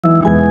Good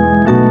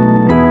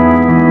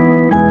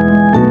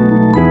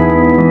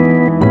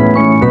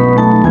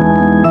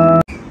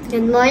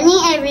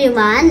morning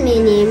everyone, my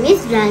name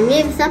is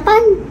Rangiv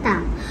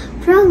Zapanta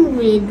from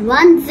grade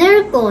 1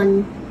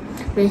 Zircon.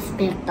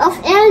 Respect of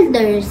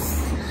elders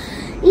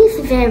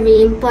is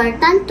very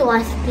important to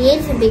us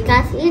kids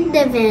because it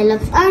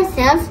develops our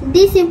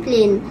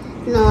self-discipline,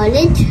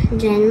 knowledge,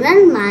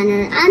 general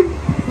manner, and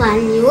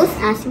values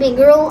as we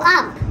grow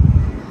up.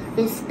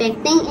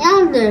 Respecting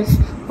elders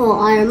who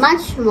are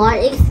much more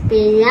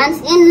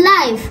experienced in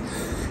life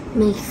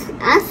makes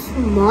us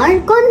more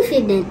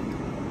confident,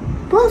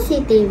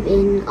 positive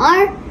in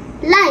our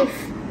life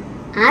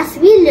as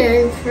we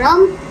learn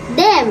from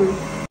them.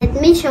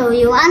 Let me show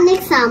you an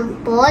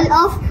example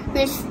of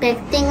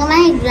respecting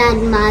my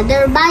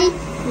grandmother by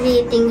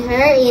greeting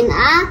her in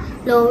a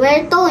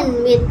lower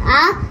tone with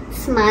a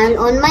smile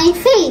on my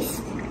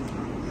face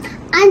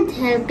and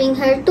helping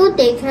her to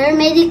take her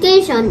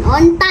medication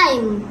on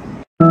time.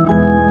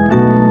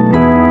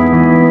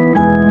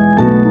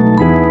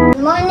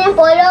 Good morning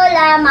po,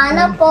 Lola.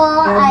 Mano po.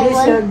 I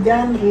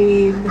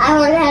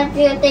will help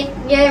you take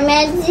your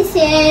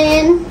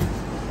medicine.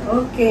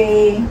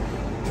 Okay.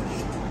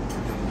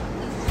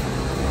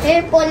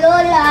 Here po,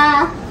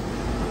 Lola.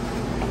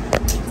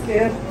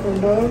 Careful,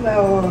 Lola.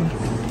 Oh.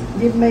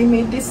 Give my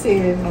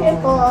medicine. Here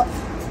po.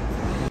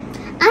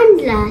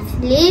 And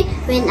lastly,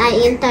 when I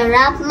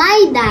interrupt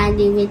my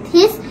daddy with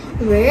his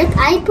work,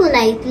 I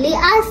politely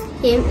ask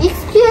him,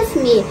 "Excuse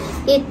me."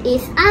 It is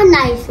a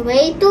nice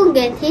way to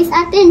get his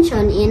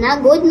attention in a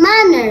good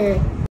manner.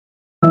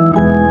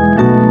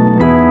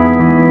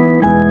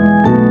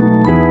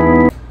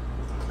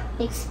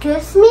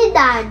 Excuse me,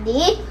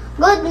 Daddy.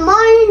 Good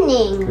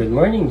morning. Good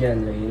morning,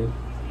 Janry.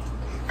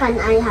 Can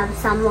I have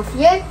some of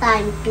your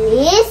time,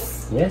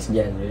 please? Yes,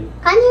 Janry.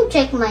 Can you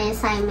check my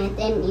assignment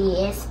in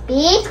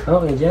ESP?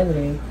 Okay,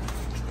 Janry.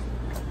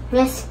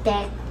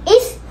 Respect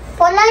is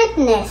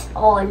politeness,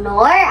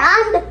 honor,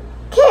 and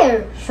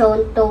care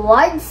shown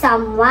towards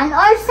someone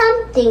or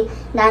something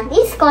that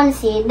is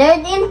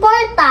considered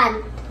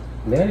important.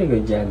 Very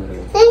good, Janry.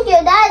 Thank you,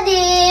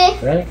 Daddy.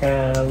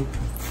 Welcome.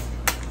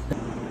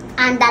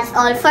 And that's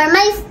all for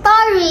my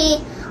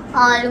story.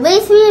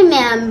 Always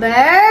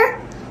remember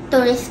to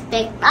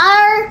respect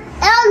our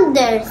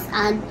elders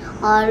and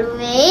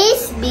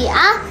always be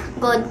a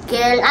good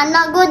girl and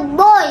a good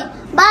boy.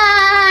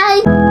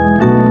 Bye!